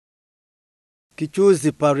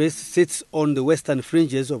Kicuuzi parish sits on the western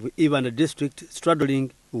fringes of Ibanda district, straddling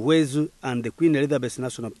Wezu and the Queen Elizabeth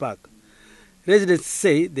National Park. Residents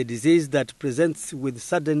say the disease that presents with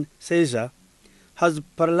sudden seizure has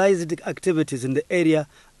paralyzed activities in the area,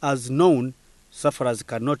 as known sufferers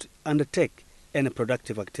cannot undertake any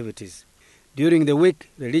productive activities. During the week,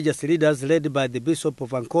 religious leaders led by the Bishop of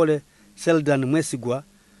Ankole, Seldan Mwesigwa,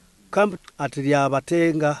 camped at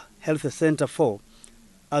Lyabatenga Health Center 4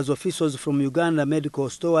 as officials from Uganda medical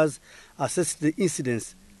stores assessed the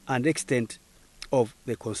incidence and extent of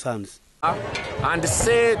the concerns. And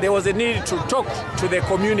say there was a need to talk to the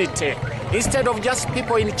community instead of just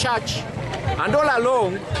people in church. And all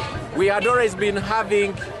along, we had always been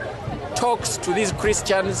having talks to these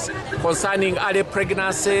Christians concerning early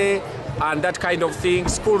pregnancy and that kind of thing,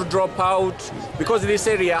 school dropout, because this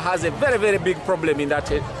area has a very, very big problem in that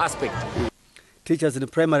aspect. Teachers in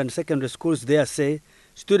primary and secondary schools there say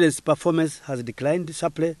students' performance has declined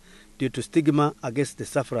sharply due to stigma against the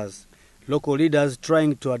sufferers. Local leaders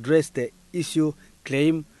trying to address the issue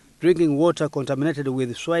claim drinking water contaminated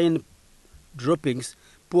with swine droppings,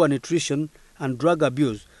 poor nutrition and drug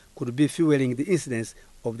abuse could be fueling the incidence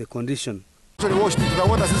of the condition. Actually washed into the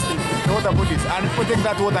water system, the water bodies, and people take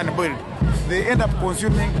that water and boil. They end up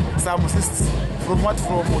consuming some cysts from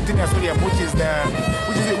Motinia sodium, which is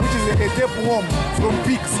a tapeworm from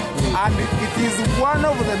pigs, and it is one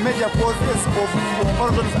of the major causes of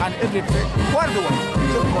convulsions and epilepsy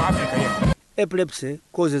worldwide, for Africa here. Epilepsy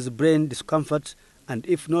causes brain discomfort and,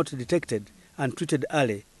 if not detected and treated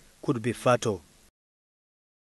early, could be fatal.